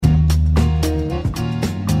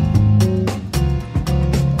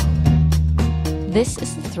This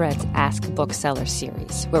is the Threads Ask Bookseller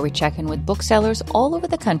series, where we check in with booksellers all over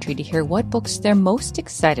the country to hear what books they're most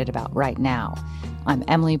excited about right now. I'm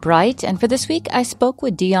Emily Bright, and for this week, I spoke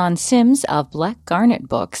with Dion Sims of Black Garnet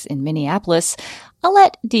Books in Minneapolis. I'll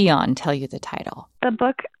let Dion tell you the title. The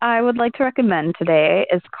book I would like to recommend today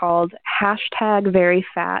is called #Very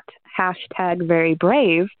Fat, #Very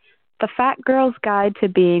Brave, The Fat Girl's Guide to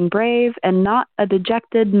Being Brave and Not a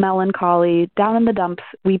Dejected, Melancholy, Down in the Dumps,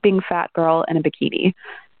 Weeping Fat Girl in a Bikini.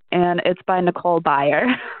 And it's by Nicole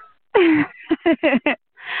Byer.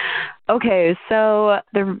 Okay, so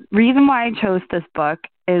the reason why I chose this book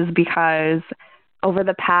is because over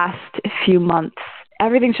the past few months,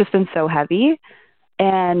 everything's just been so heavy.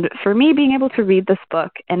 And for me, being able to read this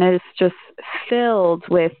book, and it's just filled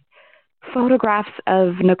with photographs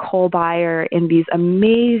of Nicole Byer in these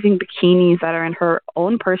amazing bikinis that are in her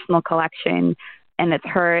own personal collection. And it's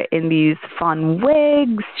her in these fun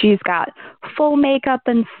wigs. She's got full makeup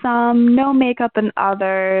in some, no makeup in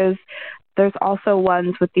others. There's also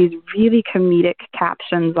ones with these really comedic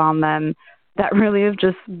captions on them that really have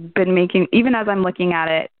just been making, even as I'm looking at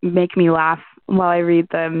it, make me laugh while I read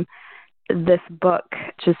them. This book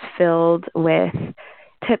just filled with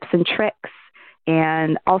tips and tricks,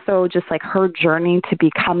 and also just like her journey to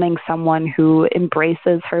becoming someone who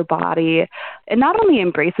embraces her body, and not only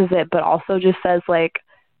embraces it, but also just says like,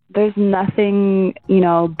 there's nothing,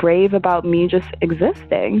 brave about me just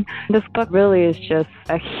existing. This book really is just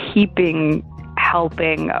a heaping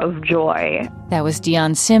helping of joy. That was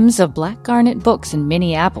Dion Sims of Black Garnet Books in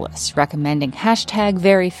Minneapolis, recommending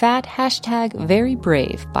 #Very Fat, #Very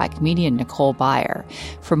Brave by comedian Nicole Byer.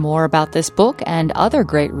 For more about this book and other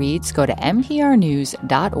great reads, go to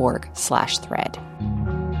mprnews.org/thread.